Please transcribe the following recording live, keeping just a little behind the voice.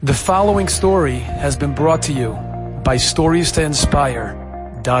The following story has been brought to you by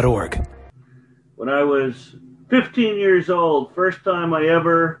StoriesToInspire.org. When I was 15 years old, first time I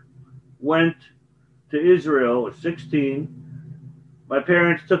ever went to Israel at 16, my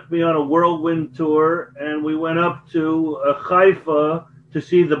parents took me on a whirlwind tour, and we went up to Haifa to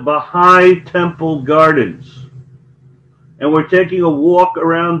see the Baha'i Temple Gardens. And we're taking a walk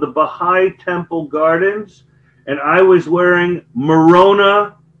around the Baha'i Temple Gardens, and I was wearing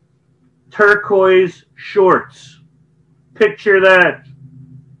Merona turquoise shorts. Picture that.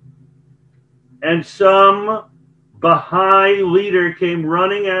 And some Baha'i leader came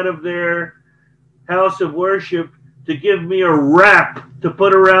running out of their house of worship to give me a wrap to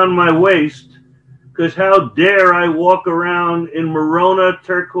put around my waist, because how dare I walk around in Merona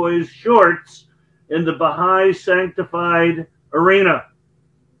turquoise shorts in the Baha'i sanctified arena.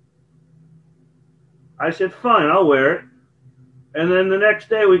 I said, fine, I'll wear it. And then the next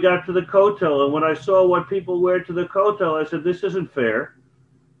day we got to the Kotel, and when I saw what people wear to the Kotel, I said, this isn't fair.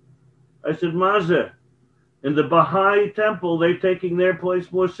 I said, Mazeh, in the Baha'i temple, they're taking their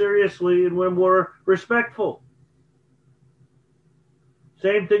place more seriously and we're more respectful.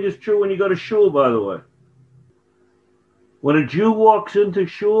 Same thing is true when you go to shul, by the way. When a Jew walks into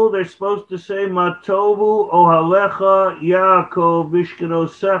shul, they're supposed to say, Matovu ohalecha Yaakov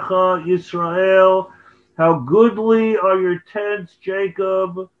Mishkenosecha Yisrael. How goodly are your tents,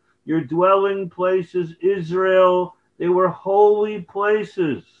 Jacob, your dwelling places, Israel. They were holy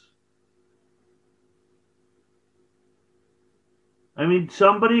places. I mean,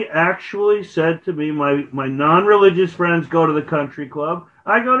 somebody actually said to me, my non-religious friends go to the country club.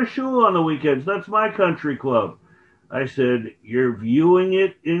 I go to shul on the weekends. That's my country club. I said, you're viewing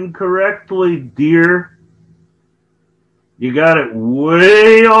it incorrectly, dear. You got it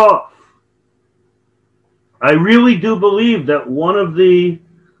way off. I really do believe that one of the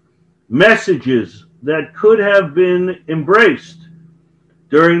messages that could have been embraced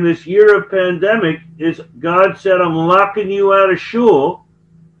during this year of pandemic is God said, I'm locking you out of shul,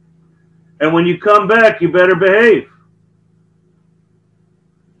 and when you come back, you better behave.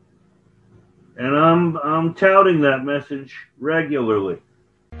 And I'm touting that message regularly.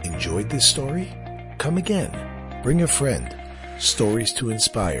 Enjoyed this story? Come again. Bring a friend.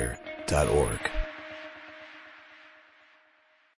 StoriesToInspire.org